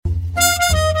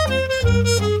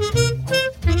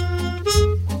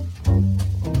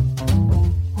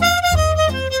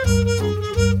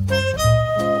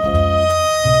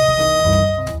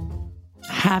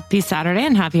Happy Saturday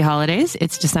and happy holidays.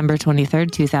 It's December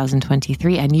 23rd,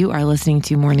 2023, and you are listening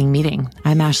to Morning Meeting.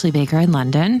 I'm Ashley Baker in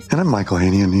London. And I'm Michael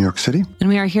Haney in New York City. And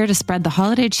we are here to spread the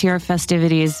holiday cheer of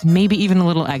festivities, maybe even a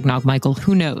little eggnog, Michael.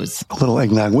 Who knows? A little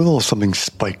eggnog with a little something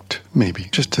spiked, maybe,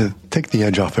 just to take the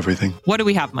edge off everything. What do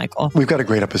we have, Michael? We've got a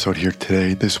great episode here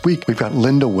today. This week, we've got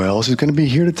Linda Wells, who's going to be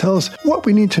here to tell us what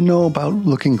we need to know about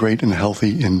looking great and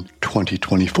healthy in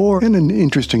 2024, and an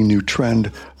interesting new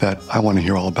trend that I want to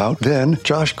hear all about. Then,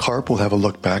 Josh Karp will have a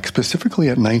look back specifically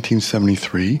at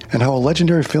 1973 and how a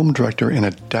legendary film director and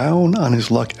a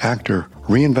down-on-his-luck actor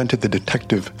reinvented the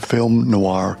detective film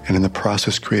noir and in the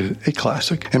process created a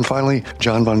classic. And finally,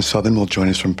 John Von Southern will join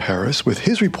us from Paris with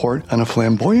his report on a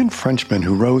flamboyant Frenchman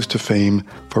who rose to fame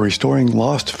for restoring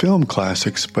lost film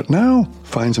classics, but now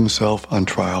finds himself on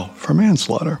trial for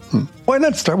manslaughter. Why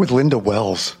not start with Linda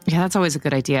Wells? Yeah, that's always a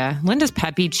good idea. Linda's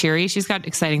peppy, cheery. She's got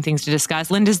exciting things to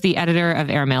discuss. Linda's the editor of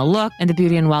Airmail Look and the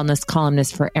beauty and wellness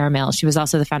columnist for Airmail. She was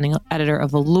also the founding editor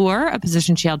of Allure, a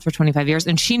position she held for 25 years,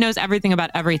 and she knows everything about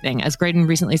everything. As Graydon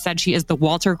recently said, she is the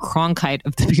Walter Cronkite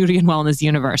of the beauty and wellness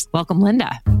universe. Welcome,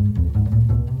 Linda.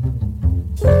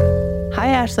 Hi,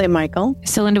 Ashley and Michael.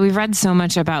 So, Linda, we've read so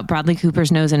much about Bradley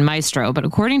Cooper's nose in Maestro, but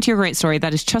according to your great story,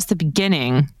 that is just the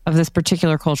beginning of this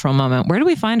particular cultural moment. Where do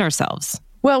we find ourselves?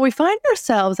 Well, we find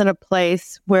ourselves in a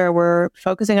place where we're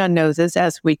focusing on noses,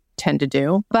 as we tend to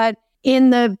do, but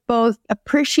in the both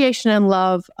appreciation and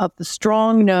love of the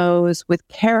strong nose with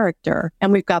character.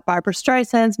 And we've got Barbra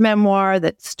Streisand's memoir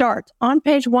that starts on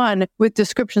page 1 with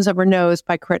descriptions of her nose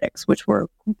by critics, which were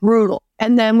brutal.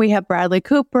 And then we have Bradley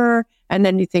Cooper, and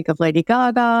then you think of Lady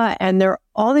Gaga, and there are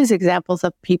all these examples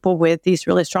of people with these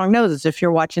really strong noses. If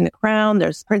you're watching The Crown,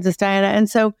 there's Princess Diana. And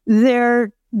so there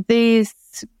are these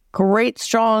great,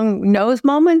 strong nose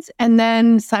moments. And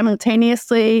then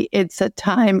simultaneously, it's a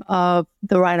time of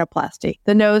the rhinoplasty.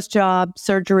 The nose job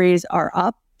surgeries are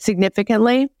up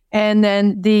significantly. And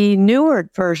then the newer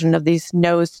version of these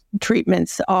nose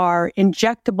treatments are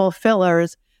injectable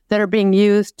fillers that are being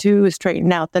used to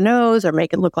straighten out the nose or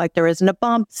make it look like there isn't a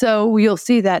bump. So you'll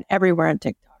see that everywhere on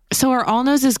TikTok. So are all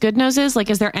noses good noses? Like,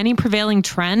 is there any prevailing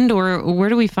trend, or where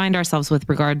do we find ourselves with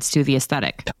regards to the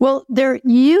aesthetic? Well, there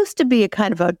used to be a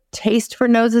kind of a taste for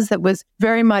noses that was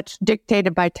very much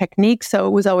dictated by technique. So it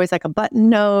was always like a button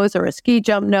nose or a ski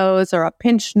jump nose or a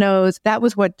pinch nose. That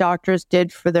was what doctors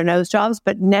did for their nose jobs.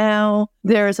 But now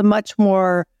there's a much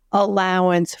more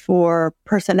allowance for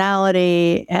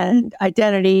personality and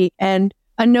identity and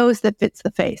a nose that fits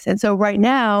the face. And so right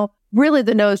now, really,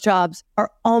 the nose jobs are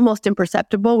almost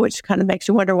imperceptible, which kind of makes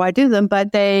you wonder why I do them,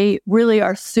 but they really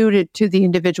are suited to the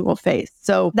individual face.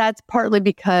 So that's partly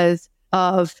because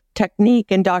of technique,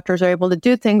 and doctors are able to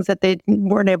do things that they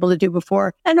weren't able to do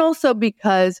before. And also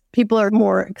because people are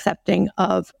more accepting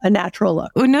of a natural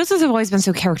look. Well, noses have always been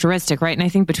so characteristic, right? And I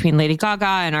think between Lady Gaga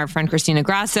and our friend Christina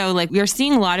Grasso, like, we are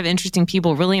seeing a lot of interesting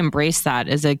people really embrace that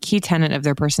as a key tenet of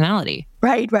their personality.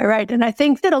 Right. And I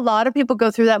think that a lot of people go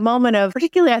through that moment of,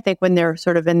 particularly I think when they're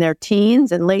sort of in their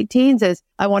teens and late teens, is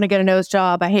I want to get a nose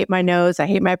job. I hate my nose. I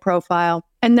hate my profile.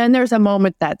 And then there's a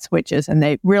moment that switches and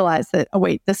they realize that, oh,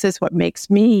 wait, this is what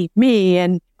makes me.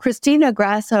 And Christina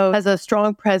Grasso has a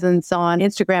strong presence on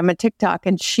Instagram and TikTok,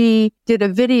 and she did a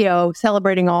video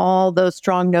celebrating all those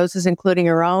strong noses, including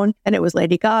her own. And it was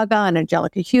Lady Gaga and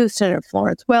Angelica Houston and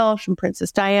Florence Welch and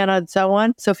Princess Diana and so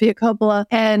on, Sofia Coppola,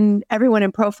 and everyone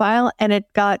in profile. And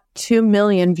it got 2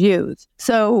 million views.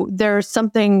 So there's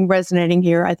something resonating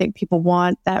here. I think people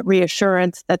want that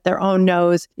reassurance that their own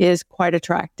nose is quite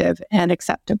attractive and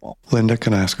acceptable. Linda,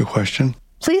 can I ask a question?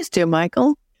 Please do,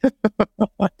 Michael.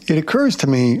 It occurs to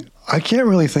me, I can't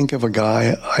really think of a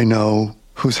guy I know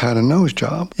who's had a nose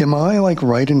job. Am I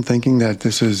right in thinking that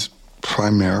this is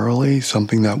primarily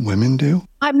something that women do?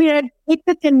 I mean, I think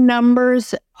that the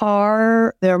numbers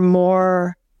are, there are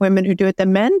more women who do it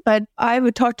than men, but I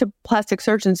would talk to plastic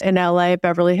surgeons in LA,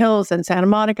 Beverly Hills, and Santa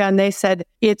Monica, and they said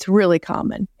it's really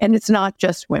common, and it's not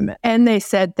just women. And they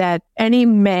said that any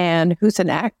man who's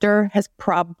an actor has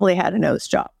probably had a nose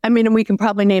job. I mean, and we can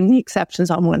probably name the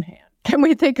exceptions on one hand. Can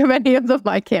we think of any of them?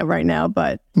 I can't right now,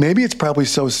 but... Maybe it's probably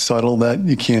so subtle that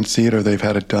you can't see it or they've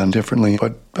had it done differently.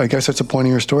 But I guess that's a point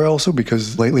of your story also,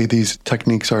 because lately these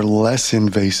techniques are less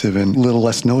invasive and a little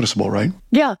less noticeable, right?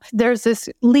 Yeah. There's this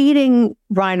leading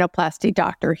rhinoplasty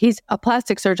doctor. He's a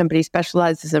plastic surgeon, but he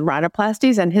specializes in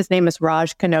rhinoplasties, and his name is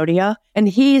Raj Kanodia. And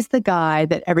he's the guy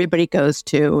that everybody goes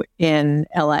to in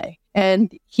LA.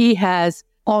 And he has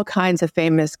all kinds of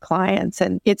famous clients.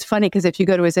 And it's funny because if you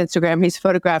go to his Instagram, he's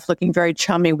photographed looking very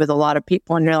chummy with a lot of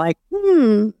people. And you're like,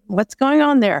 what's going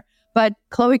on there? But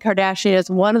Khloe Kardashian is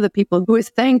one of the people who has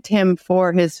thanked him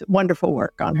for his wonderful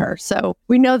work on her. So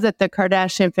we know that the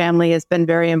Kardashian family has been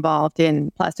very involved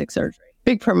in plastic surgery.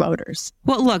 Big promoters.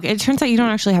 Well, look, it turns out you don't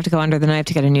actually have to go under the knife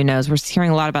to get a new nose. We're hearing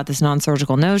a lot about this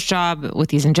non-surgical nose job with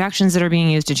these injections that are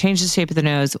being used to change the shape of the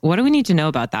nose. What do we need to know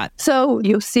about that? So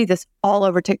you'll see this all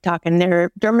over TikTok, and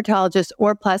they're dermatologists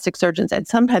or plastic surgeons, and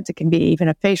sometimes it can be even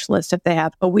a facialist if they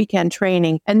have a weekend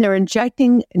training, and they're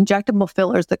injecting injectable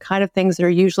fillers, the kind of things that are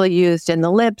usually used in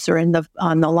the lips or on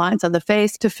the lines on the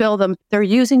face to fill them. They're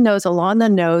using those along the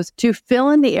nose to fill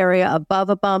in the area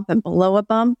above a bump and below a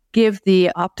bump, give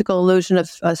the optical illusion of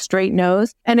a straight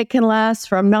nose. And it can last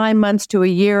from 9 months to a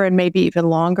year and maybe even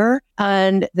longer.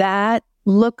 And that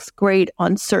looks great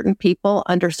on certain people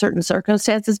under certain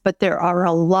circumstances, but there are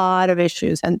a lot of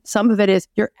issues. And some of it is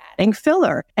you're adding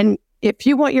filler. And if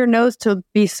you want your nose to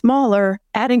be smaller,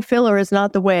 adding filler is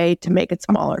not the way to make it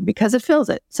smaller because it fills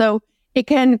it. So it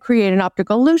can create an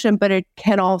optical illusion, but it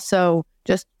can also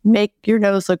just make your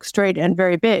nose look straight and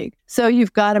very big. So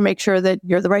you've got to make sure that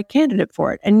you're the right candidate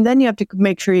for it. And then you have to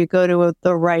make sure you go to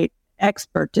the right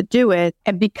expert to do it.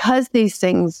 And because these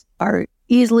things are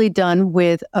easily done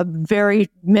with a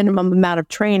very minimum amount of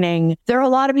training, there are a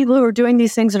lot of people who are doing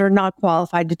these things that are not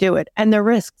qualified to do it. And there are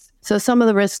risks. So some of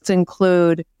the risks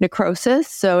include necrosis.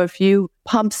 So if you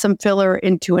pump some filler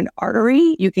into an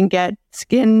artery, you can get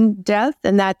skin death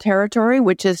in that territory,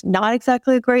 which is not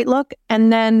exactly a great look.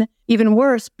 And then even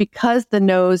worse, because the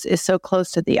nose is so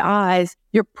close to the eyes,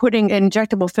 you're putting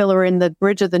injectable filler in the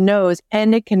bridge of the nose,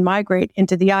 and it can migrate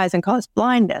into the eyes and cause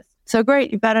blindness. So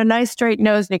great, you've got a nice straight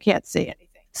nose and you can't see anything.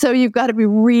 So you've got to be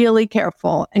really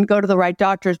careful and go to the right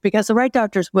doctors, because the right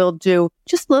doctors will do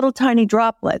just little tiny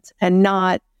droplets and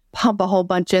not pump a whole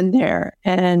bunch in there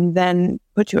and then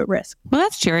put you at risk. Well,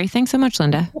 that's cheery. Thanks so much,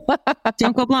 Linda.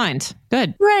 Don't go blind.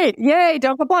 Good. Right. Yay.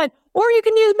 Don't go blind. Or you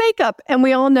can use makeup. And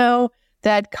we all know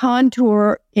that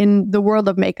contour in the world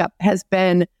of makeup has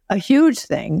been a huge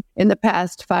thing in the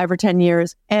past 5 or 10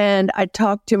 years. And I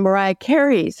talked to Mariah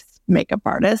Carey's makeup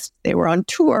artist. They were on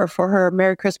tour for her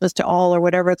Merry Christmas to All or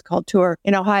whatever it's called tour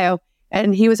in Ohio.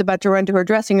 And he was about to run to her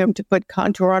dressing room to put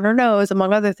contour on her nose,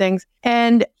 among other things.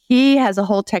 And he has a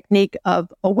whole technique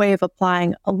of a way of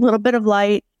applying a little bit of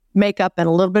light makeup and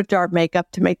a little bit of dark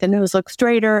makeup to make the nose look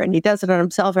straighter. And he does it on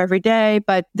himself every day.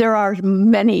 But there are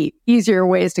many easier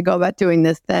ways to go about doing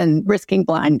this than risking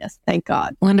blindness. Thank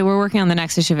God. Linda, we're working on the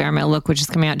next issue of Airmail Look, which is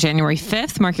coming out January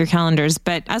 5th. Mark your calendars.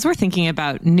 But as we're thinking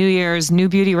about New Year's, new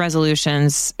beauty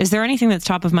resolutions, is there anything that's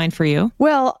top of mind for you?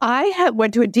 Well, I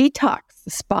went to a detox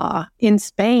spa in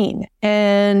Spain,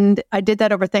 and I did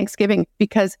that over Thanksgiving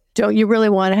because don't you really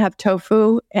want to have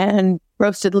tofu and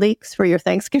roasted leeks for your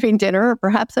Thanksgiving dinner, or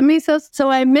perhaps a miso? So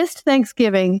I missed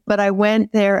Thanksgiving, but I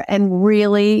went there and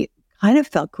really kind of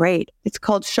felt great. It's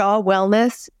called Shaw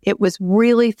Wellness. It was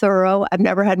really thorough. I've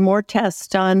never had more tests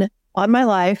done on my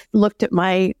life, looked at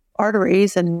my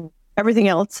arteries and everything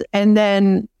else, and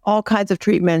then all kinds of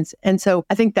treatments. And so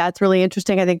I think that's really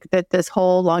interesting. I think that this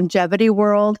whole longevity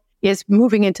world is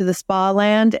moving into the spa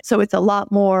land. So it's a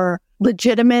lot more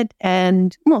legitimate,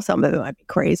 and well, some of it might be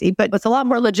crazy, but it's a lot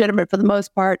more legitimate for the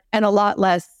most part, and a lot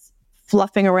less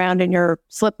fluffing around in your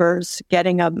slippers,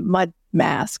 getting a mud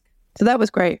mask. So that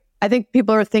was great. I think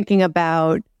people are thinking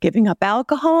about giving up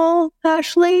alcohol,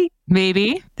 Ashley.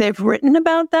 Maybe. They've written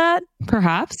about that.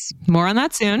 Perhaps. More on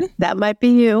that soon. That might be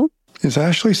you. Is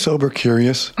Ashley sober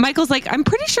curious? Michael's like, I'm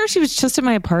pretty sure she was just at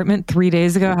my apartment 3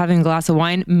 days ago having a glass of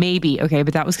wine. Maybe. Okay,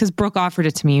 but that was because Brooke offered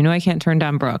it to me. You know I can't turn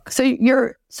down Brooke. So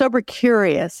you're sober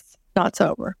curious, not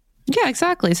sober. Yeah,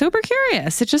 exactly. Sober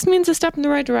curious. It just means a step in the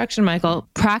right direction, Michael.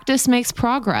 Practice makes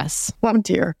progress. Oh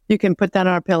dear. You can put that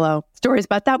on our pillow. Stories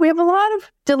about that. We have a lot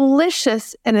of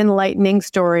delicious and enlightening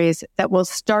stories that will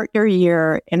start your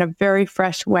year in a very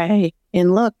fresh way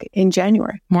in Look in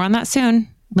January. More on that soon.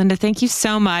 Linda, thank you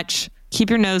so much. Keep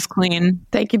your nose clean.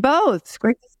 Thank you both. It's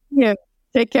great to see you.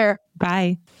 Take care.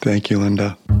 Bye. Thank you,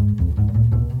 Linda.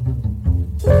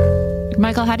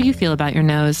 Michael, how do you feel about your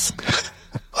nose?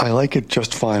 I like it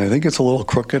just fine. I think it's a little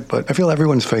crooked, but I feel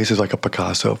everyone's face is like a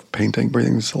Picasso painting.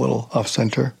 Everything's a little off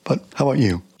center. But how about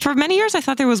you? For many years, I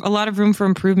thought there was a lot of room for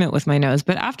improvement with my nose.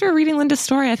 But after reading Linda's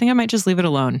story, I think I might just leave it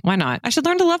alone. Why not? I should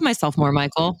learn to love myself more,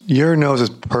 Michael. Your nose is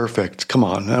perfect. Come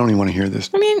on. I don't even want to hear this.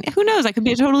 I mean, who knows? I could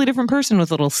be a totally different person with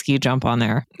a little ski jump on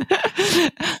there.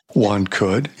 One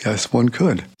could. Yes, one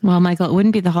could. Well, Michael, it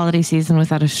wouldn't be the holiday season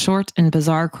without a short and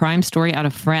bizarre crime story out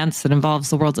of France that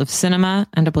involves the worlds of cinema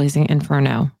and a blazing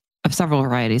inferno of several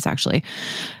varieties, actually.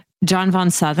 John von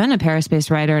Seven, a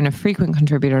Paris-based writer and a frequent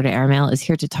contributor to Airmail, is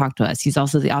here to talk to us. He's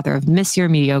also the author of Monsieur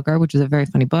Mediocre, which is a very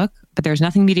funny book, but there's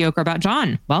nothing mediocre about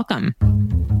John. Welcome.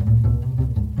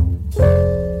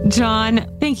 John,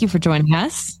 thank you for joining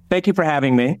us. Thank you for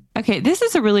having me. Okay, this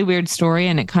is a really weird story,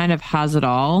 and it kind of has it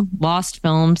all. Lost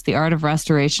films, the art of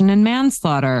restoration, and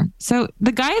manslaughter. So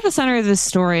the guy at the center of this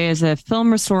story is a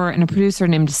film restorer and a producer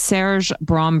named Serge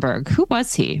Bromberg. Who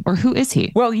was he, or who is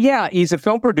he? Well, yeah, he's a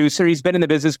film producer. He's been in the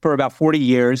business for about 40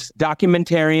 years,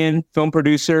 documentarian, film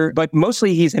producer, but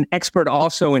mostly he's an expert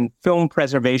also in film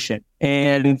preservation.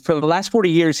 And for the last 40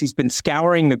 years, he's been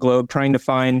scouring the globe trying to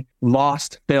find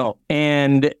lost film.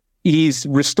 And he's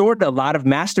restored a lot of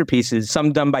masterpieces,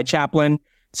 some done by Chaplin,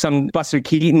 some Buster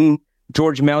Keaton,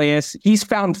 George Méliès. He's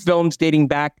found films dating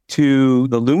back to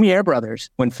the Lumiere brothers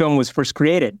when film was first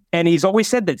created. And he's always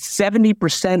said that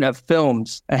 70% of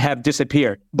films have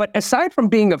disappeared. But aside from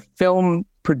being a film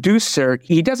producer,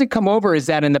 he doesn't come over as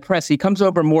that in the press. He comes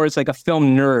over more as like a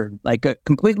film nerd, like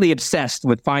completely obsessed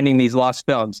with finding these lost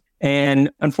films. And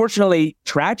unfortunately,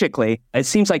 tragically, it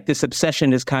seems like this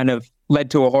obsession has kind of led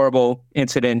to a horrible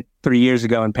incident 3 years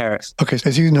ago in Paris. Okay, so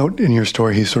as you note in your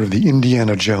story, he's sort of the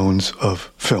Indiana Jones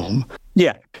of film.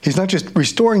 Yeah. He's not just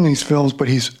restoring these films, but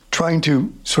he's trying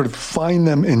to sort of find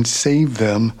them and save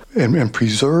them and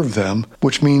preserve them,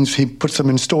 which means he puts them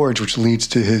in storage, which leads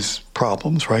to his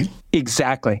problems, right?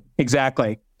 Exactly.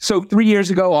 So 3 years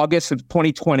ago, August of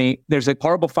 2020, there's a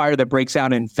horrible fire that breaks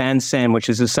out in Vincennes, which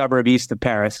is a suburb east of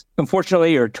Paris.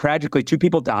 Unfortunately, or tragically, 2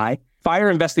 people die.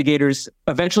 Fire investigators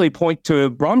eventually point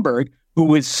to Bromberg, who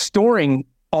was storing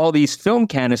all these film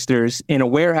canisters in a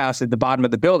warehouse at the bottom of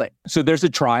the building. So there's a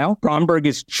trial. Bromberg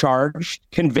is charged,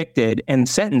 convicted, and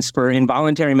sentenced for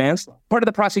involuntary manslaughter. Part of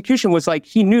the prosecution was like,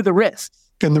 he knew the risks.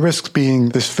 And the risks being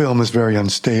this film is very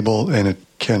unstable and it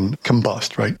can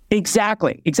combust, right?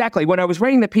 Exactly. When I was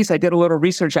writing the piece, I did a little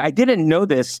research. I didn't know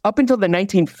this. Up until the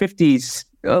 1950s,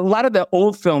 a lot of the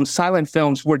old films, silent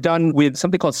films, were done with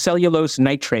something called cellulose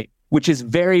nitrate, which is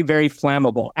very, very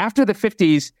flammable. After the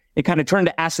 50s, it kind of turned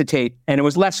to acetate and it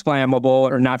was less flammable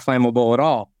or not flammable at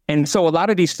all. And so a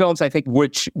lot of these films, I think,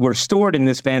 which were stored in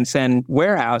this Vincennes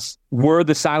warehouse were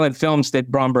the silent films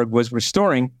that Bromberg was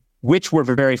restoring, which were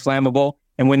very flammable.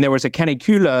 And when there was a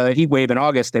canicule, a heat wave in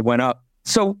August, they went up.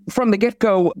 So from the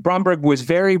get-go, Bromberg was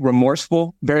very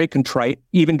remorseful, very contrite.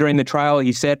 Even during the trial,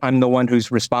 he said, I'm the one who's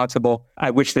responsible.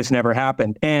 I wish this never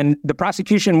happened. And the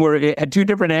prosecution had 2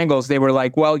 different angles. They were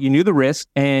like, well, you knew the risk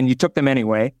and you took them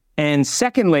anyway. And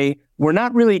secondly, we're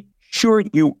not really sure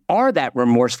you are that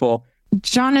remorseful.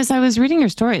 John, as I was reading your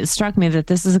story, it struck me that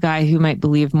this is a guy who might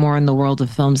believe more in the world of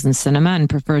films than cinema and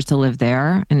prefers to live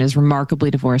there and is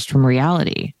remarkably divorced from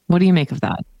reality. What do you make of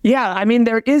that? Yeah, I mean,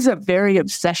 there is a very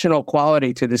obsessional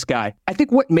quality to this guy. I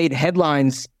think what made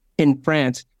headlines in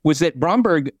France was that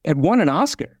Bromberg had won an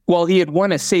Oscar. Well, he had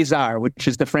won a César, which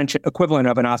is the French equivalent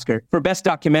of an Oscar, for Best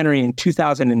Documentary in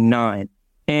 2009.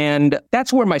 And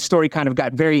that's where my story kind of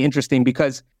got very interesting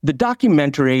because the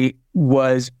documentary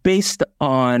was based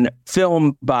on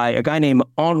film by a guy named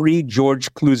Henri-Georges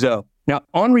Clouzot. Now,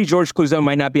 Henri-Georges Clouzot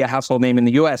might not be a household name in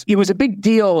the US. He was a big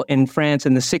deal in France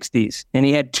in the 60s, and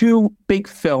he had 2 big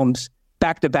films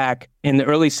back-to-back in the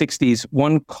early 60s,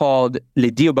 one called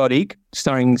Les Diaboliques,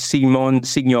 starring Simone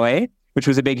Signoret, which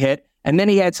was a big hit. And then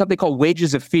he had something called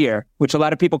Wages of Fear, which a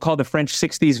lot of people call the French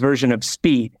 60s version of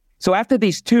Speed. So after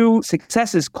these 2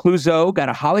 successes, Clouzot got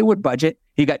a Hollywood budget.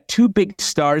 He got 2 big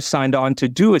stars signed on to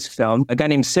do his film, a guy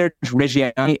named Serge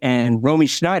Reggiani and Romy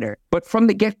Schneider. But from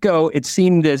the get-go, it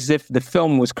seemed as if the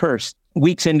film was cursed.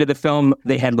 Weeks into the film,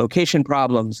 they had location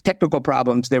problems, technical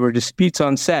problems. There were disputes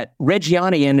on set.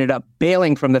 Reggiani ended up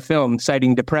bailing from the film,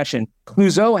 citing depression.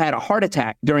 Clouzot had a heart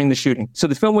attack during the shooting. So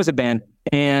the film was abandoned.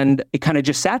 And it kind of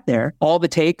just sat there, all the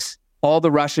takes, all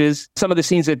the rushes, some of the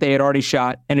scenes that they had already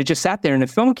shot, and it just sat there in a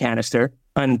film canister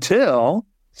until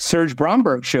Serge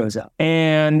Bromberg shows up.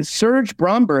 And Serge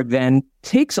Bromberg then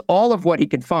takes all of what he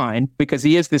could find, because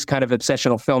he is this kind of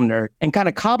obsessional film nerd, and kind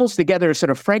of cobbles together a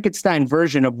sort of Frankenstein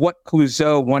version of what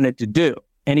Clouzot wanted to do.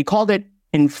 And he called it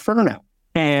Inferno.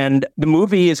 And the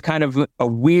movie is kind of a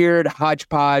weird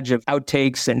hodgepodge of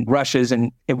outtakes and rushes,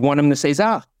 and it won him the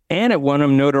César, and it won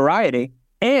him notoriety.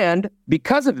 And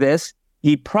because of this,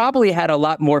 he probably had a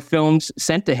lot more films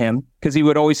sent to him because he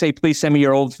would always say, please send me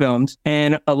your old films.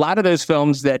 And a lot of those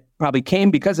films that probably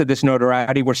came because of this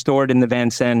notoriety were stored in the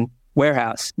Vincennes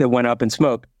warehouse that went up in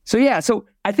smoke. So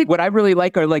I think what I really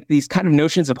like are like these kind of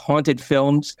notions of haunted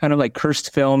films, kind of like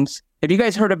cursed films. Have you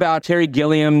guys heard about Terry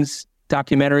Gilliam's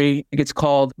documentary? I think it's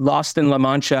called Lost in La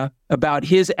Mancha, about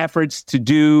his efforts to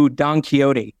do Don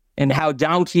Quixote. and how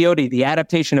Don Quixote, the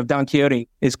adaptation of Don Quixote,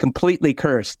 is completely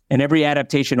cursed. And every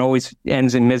adaptation always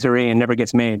ends in misery and never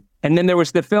gets made. And then there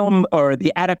was the film or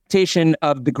the adaptation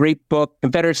of the great book,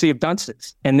 Confederacy of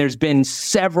Dunces. And there's been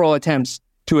several attempts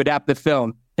to adapt the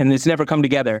film, and it's never come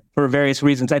together for various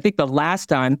reasons. I think the last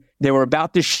time they were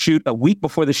about to shoot a week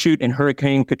before the shoot and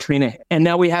Hurricane Katrina hit. And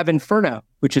now we have Inferno,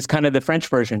 which is kind of the French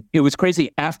version. It was crazy.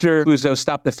 After Clouseau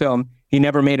stopped the film, he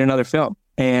never made another film.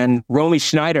 And Romy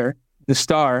Schneider, the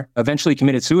star, eventually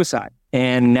committed suicide.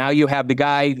 And now you have the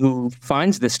guy who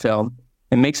finds this film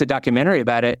and makes a documentary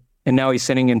about it. And now he's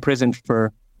sitting in prison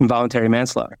for involuntary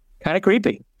manslaughter. Kind of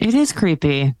creepy. It is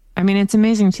creepy. I mean, it's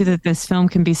amazing, too, that this film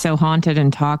can be so haunted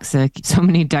and toxic so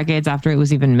many decades after it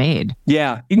was even made.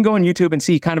 Yeah, you can go on YouTube and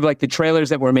see kind of like the trailers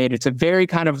that were made. It's a very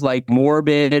kind of like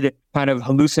morbid, kind of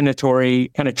hallucinatory,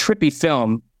 kind of trippy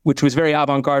film, which was very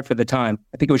avant-garde for the time.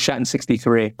 I think it was shot in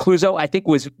 1963. Clouseau, I think,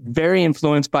 was very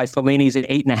influenced by Fellini's at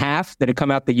 8.5 that had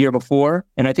come out the year before.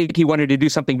 And I think he wanted to do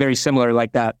something very similar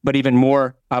like that, but even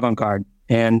more avant-garde.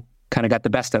 And kind of got the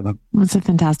best of them. It's a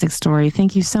fantastic story.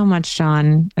 Thank you so much,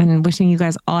 John, and wishing you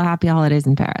guys all happy holidays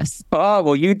in Paris. Oh,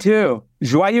 well, you too.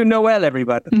 Joyeux Noël,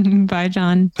 everybody. Bye,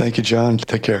 John. Thank you, John.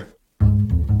 Take care.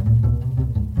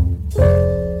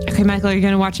 Okay, Michael, are you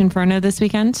going to watch Inferno this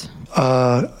weekend?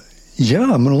 Yeah,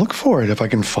 I'm going to look for it if I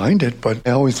can find it, but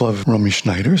I always love Romy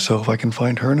Schneider, so if I can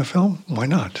find her in a film, why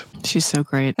not? She's so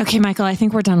great. Okay, Michael, I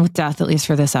think we're done with death, at least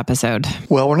for this episode.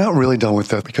 Well, we're not really done with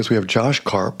that because we have Josh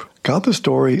Karp, got the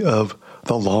story of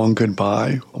The Long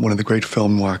Goodbye, one of the great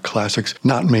film noir classics,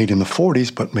 not made in the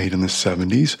 40s, but made in the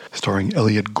 70s, starring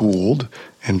Elliot Gould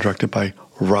and directed by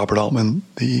Robert Altman,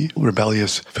 the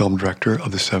rebellious film director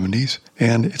of the 70s.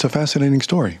 And it's a fascinating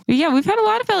story. Yeah, we've had a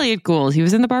lot of Elliot Gould. He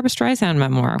was in the Barbra Streisand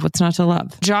memoir, What's Not to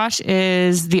Love. Josh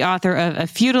is the author of A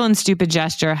Futile and Stupid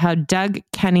Gesture, How Doug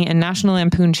Kenny and National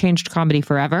Lampoon Changed Comedy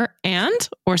Forever, and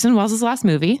Orson Welles' last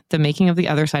movie, The Making of the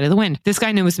Other Side of the Wind. This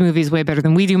guy knows movies way better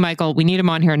than we do, Michael. We need him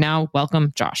on here now.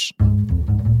 Welcome, Josh.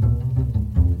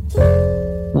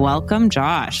 Welcome,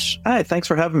 Josh. Hi, thanks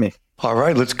for having me. All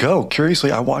right, let's go.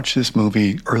 Curiously, I watched this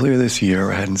movie earlier this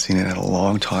year. I hadn't seen it in a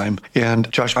long time.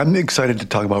 And Josh, I'm excited to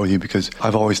talk about it with you because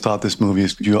I've always thought this movie,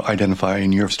 as you identify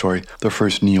in your story, the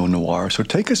first neo-noir. So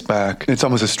take us back. It's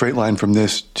almost a straight line from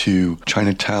this to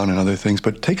Chinatown and other things,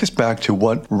 but take us back to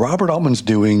what Robert Altman's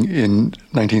doing in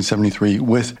 1973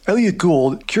 with Elliot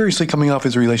Gould, curiously coming off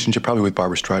his relationship probably with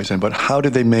Barbra Streisand. But how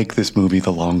did they make this movie,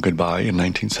 The Long Goodbye, in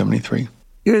 1973?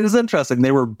 It was interesting.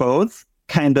 They were both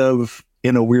kind of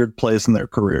in a weird place in their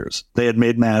careers. They had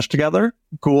made MASH together.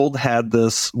 Gould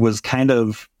was kind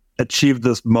of achieved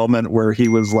this moment where he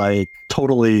was like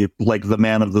totally like the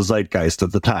man of the zeitgeist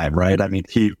at the time, right? I mean,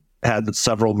 he had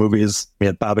several movies. We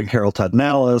had Bob and Carol, Ted and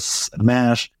Alice, and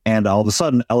MASH, and all of a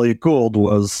sudden, Elliot Gould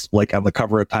was like on the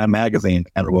cover of Time magazine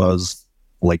and was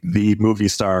like the movie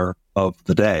star of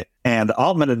the day. And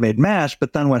Altman had made MASH,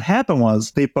 but then what happened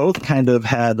was they both kind of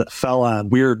fell on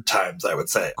weird times, I would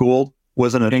say. Gould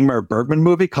was in an Ingmar Bergman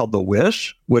movie called The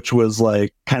Wish, which was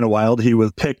like kind of wild. He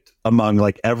was picked among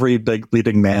like every big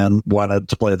leading man wanted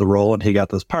to play the role, and he got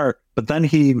this part. But then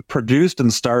he produced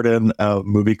and starred in a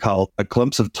movie called A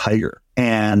Glimpse of Tiger.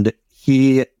 And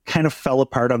he kind of fell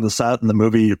apart on the set, and the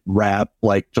movie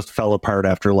just fell apart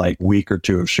after like a week or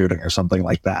two of shooting or something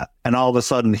like that. And all of a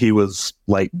sudden he was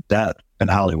like dead in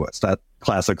Hollywood. It's that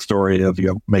classic story of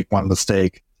you make one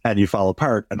mistake and you fall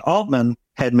apart. And Altman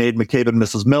had made McCabe and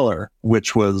Mrs. Miller,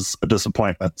 which was a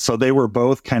disappointment. So they were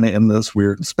both kind of in this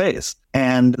weird space.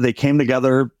 And they came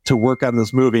together to work on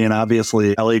this movie. And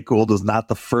obviously, Elliot Gould is not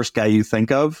the first guy you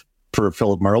think of for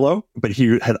Philip Marlowe, but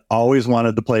he had always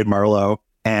wanted to play Marlowe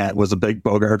and was a big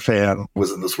Bogart fan,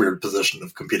 was in this weird position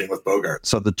of competing with Bogart.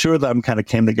 So the two of them kind of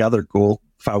came together. Gould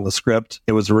found the script.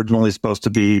 It was originally supposed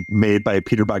to be made by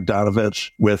Peter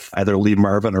Bogdanovich with either Lee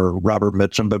Marvin or Robert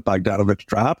Mitchum, but Bogdanovich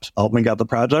dropped. Altman got the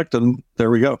project, and there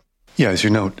we go. Yeah, as you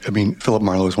know, I mean, Philip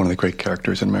Marlowe is one of the great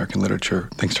characters in American literature,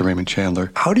 thanks to Raymond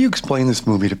Chandler. How do you explain this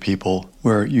movie to people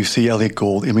where you see Elliot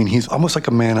Gould? I mean, he's almost like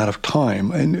a man out of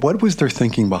time. And what was their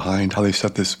thinking behind how they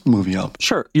set this movie up?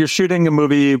 Sure. You're shooting a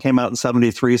movie, came out in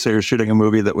 73, so you're shooting a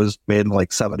movie that was made in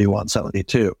like 71,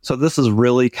 72. So this is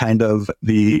really kind of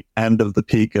the end of the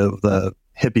peak of the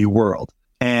hippie world.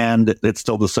 And it's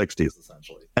still the 60s,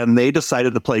 essentially. And they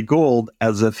decided to play Gould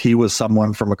as if he was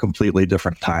someone from a completely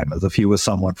different time, as if he was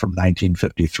someone from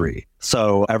 1953.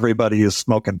 So everybody is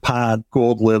smoking pot.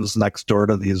 Gould lives next door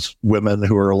to these women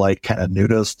who are like kind of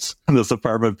nudists in this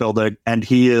apartment building. And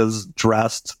he is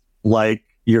dressed like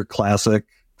your classic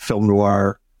film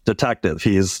noir detective.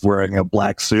 He's wearing a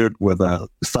black suit with a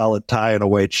solid tie and a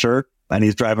white shirt. and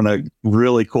he's driving a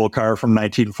really cool car from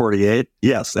 1948.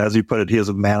 Yes, as you put it, he is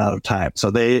a man out of time.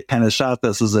 So they kind of shot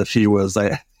this as if he was,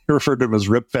 I referred to him as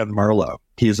Rip Van Marlow.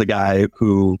 He's a guy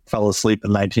who fell asleep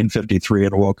in 1953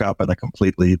 and woke up in a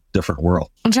completely different world.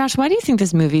 Josh, why do you think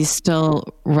this movie still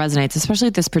resonates, especially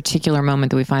at this particular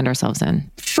moment that we find ourselves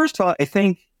in? First of all, I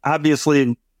think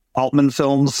obviously Altman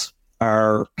films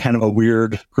are kind of a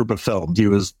weird group of films. He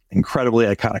was incredibly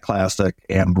iconoclastic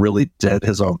and really did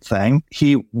his own thing.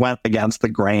 He went against the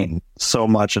grain so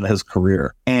much in his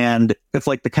career. And it's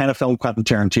like the kind of film Quentin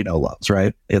Tarantino loves,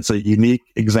 right? It's a unique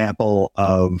example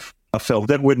of a film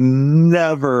that would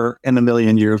never in a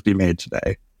million years be made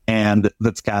today. And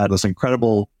that's got this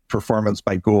incredible performance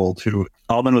by Gould, who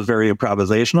Altman was very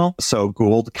improvisational. So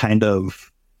Gould kind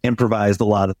of improvised a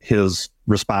lot of his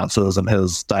responses and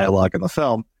his dialogue in the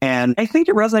film. And I think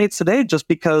it resonates today just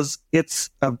because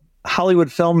it's a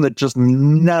Hollywood film that just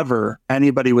never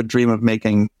anybody would dream of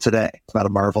making today. It's not a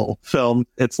Marvel film.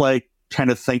 It's like trying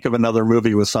to think of another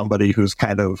movie with somebody who's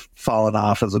kind of fallen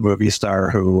off as a movie star,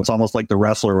 who it's almost like The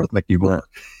Wrestler with Mickey Rourke.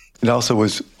 It also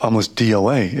was almost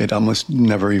DOA. It almost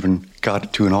never even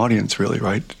got to an audience, really,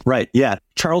 right? Right, yeah.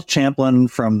 Charles Champlin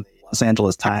from the Los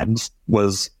Angeles Times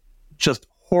was just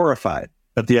horrified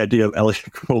at the idea of Elliot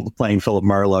Gould playing Philip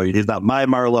Marlowe. He's not my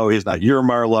Marlowe. He's not your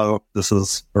Marlowe. This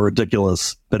is a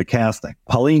ridiculous bit of casting.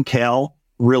 Pauline Kael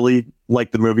really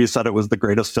liked the movie, said it was the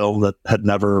greatest film that had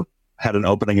never had an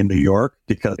opening in New York,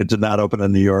 because it did not open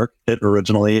in New York, it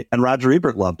originally. And Roger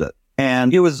Ebert loved it.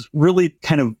 And it was really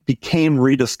kind of became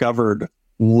rediscovered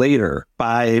later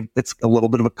by, it's a little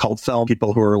bit of a cult film.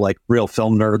 People who are like real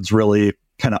film nerds really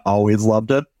kind of always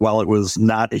loved it. While it was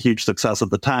not a huge success at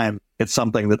the time, it's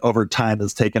something that over time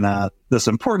has taken on this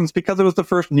importance because it was the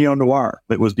first neo-noir.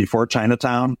 It was before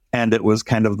Chinatown, and it was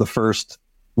kind of the first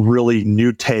really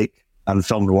new take on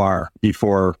film noir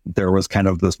before there was kind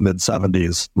of this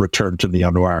mid-70s return to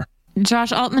neo-noir.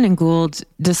 Josh, Altman and Gould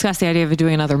discussed the idea of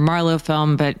doing another Marlowe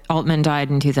film, but Altman died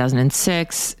in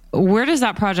 2006. Where does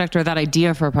that project or that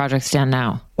idea for a project stand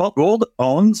now? Well, Gould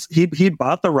owns, he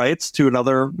bought the rights to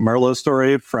another Marlowe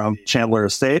story from Chandler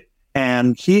Estate,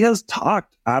 and he has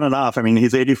talked on and off. I mean,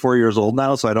 he's 84 years old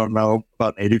now, so I don't know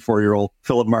about an 84-year-old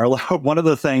Philip Marlowe. One of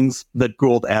the things that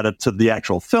Gould added to the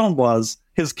actual film was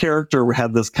his character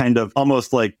had this kind of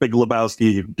almost like Big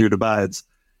Lebowski, Dude Abides.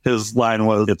 His line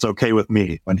was, "It's okay with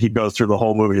me." When he goes through the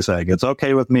whole movie saying, "It's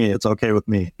okay with me, it's okay with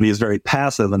me." And he's very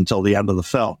passive until the end of the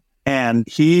film. And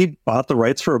he bought the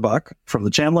rights for $1 from the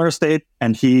Chandler Estate,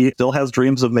 and he still has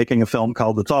dreams of making a film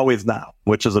called It's Always Now,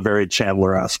 which is a very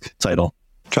Chandler-esque title.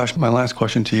 Josh, my last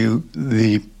question to you.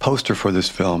 The poster for this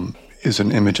film is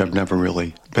an image I've never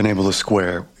really been able to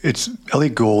square. It's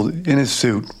Elliot Gould in his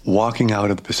suit walking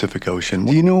out of the Pacific Ocean.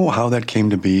 Do you know how that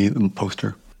came to be, the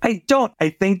poster? I don't. I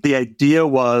think the idea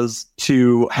was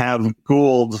to have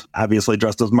Gould obviously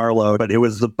dressed as Marlowe, but it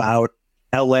was about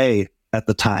L.A. at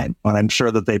the time. And I'm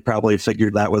sure that they probably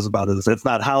figured that was about it. It's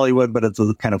not Hollywood, but it's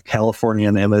a kind of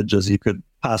Californian image as you could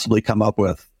possibly come up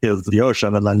with, is the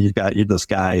ocean. And then you've got this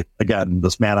guy, again,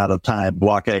 this man out of time,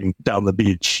 walking down the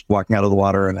beach, walking out of the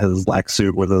water in his black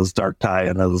suit with his dark tie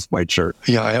and his white shirt.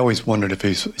 Yeah, I always wondered if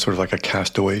he's sort of like a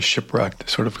castaway shipwrecked,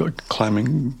 sort of like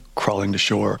crawling to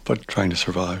shore, but trying to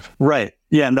survive. Right.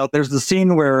 Yeah, no, there's the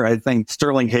scene where I think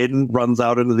Sterling Hayden runs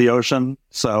out into the ocean.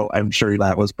 So I'm sure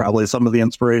that was probably some of the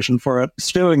inspiration for it.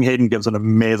 Sterling Hayden gives an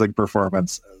amazing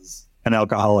performance as an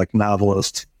alcoholic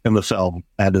novelist in the film,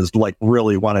 and is like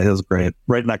really one of his great,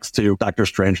 right next to Dr.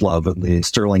 Strangelove in the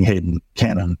Sterling Hayden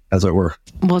canon, as it were.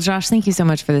 Well, Josh, thank you so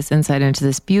much for this insight into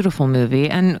this beautiful movie.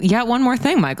 And yet one more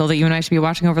thing, Michael, that you and I should be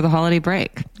watching over the holiday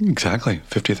break. Exactly.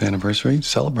 50th anniversary.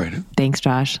 Celebrate it. Thanks,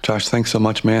 Josh. Josh, thanks so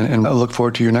much, man. And I look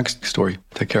forward to your next story.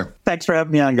 Take care. Thanks for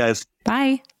having me on, guys.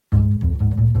 Bye.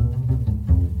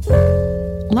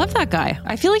 Love that guy.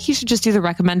 I feel like he should just do the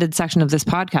recommended section of this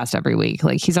podcast every week.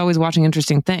 Like, he's always watching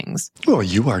interesting things. Well,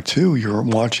 you are too. You're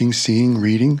watching, seeing,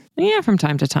 reading. Yeah, from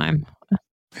time to time.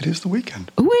 It is the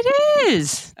weekend. Oh, it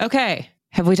is. Okay.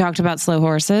 Have we talked about Slow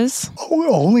Horses?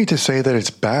 Oh, only to say that it's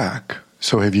back.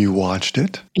 So have you watched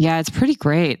it? Yeah, it's pretty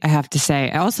great, I have to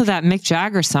say. Also, that Mick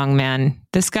Jagger song, man.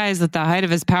 This guy is at the height of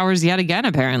his powers yet again,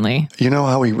 apparently. You know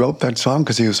how he wrote that song?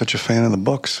 Because he was such a fan of the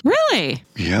books. Really?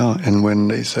 Yeah. And when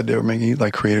they said they were making,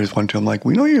 like, creators went to him, like,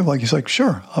 we know you. Like, he's like,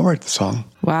 sure, I'll write the song.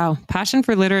 Wow. Passion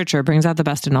for literature brings out the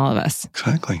best in all of us.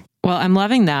 Exactly. Well, I'm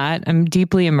loving that. I'm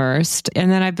deeply immersed. And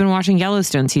then I've been watching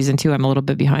Yellowstone season 2. I'm a little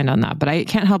bit behind on that, but I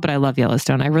can't help it. I love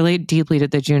Yellowstone. I relate deeply to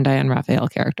the June Diane Raphael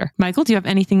character. Michael, do you have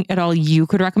anything at all you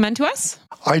could recommend to us?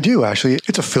 I do, actually.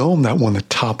 It's a film that won the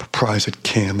top prize at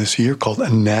Cannes this year called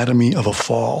Anatomy of a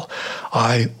Fall.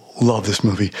 I love this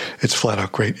movie. It's flat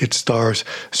out great. It stars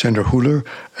Sandra Hüller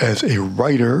as a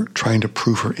writer trying to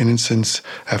prove her innocence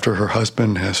after her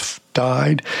husband has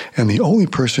died, and the only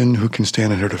person who can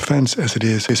stand in her defense as it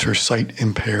is her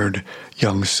sight-impaired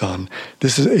young son.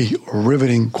 This is a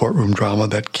riveting courtroom drama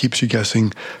that keeps you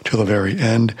guessing till the very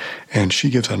end, and she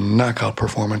gives a knockout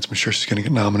performance. I'm sure she's going to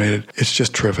get nominated. It's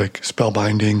just terrific,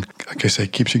 spellbinding. Like I say,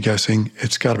 keeps you guessing.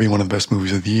 It's got to be one of the best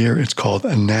movies of the year. It's called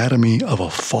Anatomy of a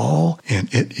Fall, and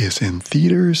it is in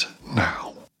theaters now.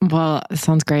 Well, it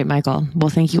sounds great, Michael. Well,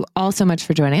 thank you all so much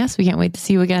for joining us. We can't wait to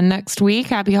see you again next week.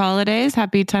 Happy holidays.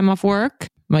 Happy time off work.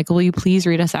 Michael, will you please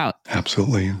read us out?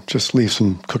 Absolutely. Just leave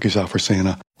some cookies out for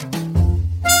Santa.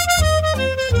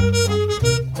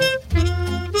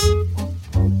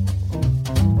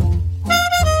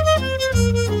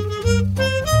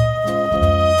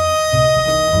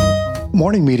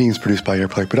 Morning Meeting is produced by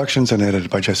Airplay Productions and edited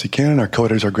by Jesse Cannon. Our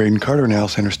co-editors are Graydon Carter and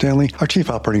Alexander Stanley. Our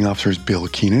chief operating officer is Bill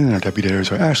Keenan, and our deputy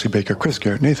editors are Ashley Baker, Chris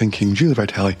Garrett, Nathan King, Julie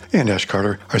Vitale, and Ash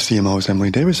Carter. Our CMO is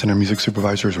Emily Davis, and our music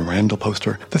supervisor is Randall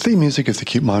Poster. The theme music is The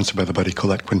Cute Monster by the Buddy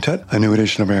Collette Quintet. A new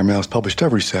edition of Airmail is published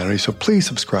every Saturday, so please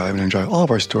subscribe and enjoy all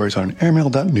of our stories on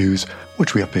airmail.news,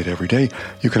 which we update every day.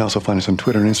 You can also find us on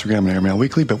Twitter and Instagram at Airmail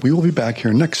Weekly, but we will be back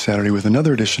here next Saturday with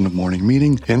another edition of Morning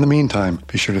Meeting. In the meantime,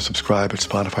 be sure to subscribe at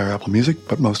Spotify or Apple Music,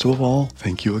 but most of all,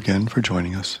 thank you again for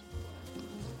joining us.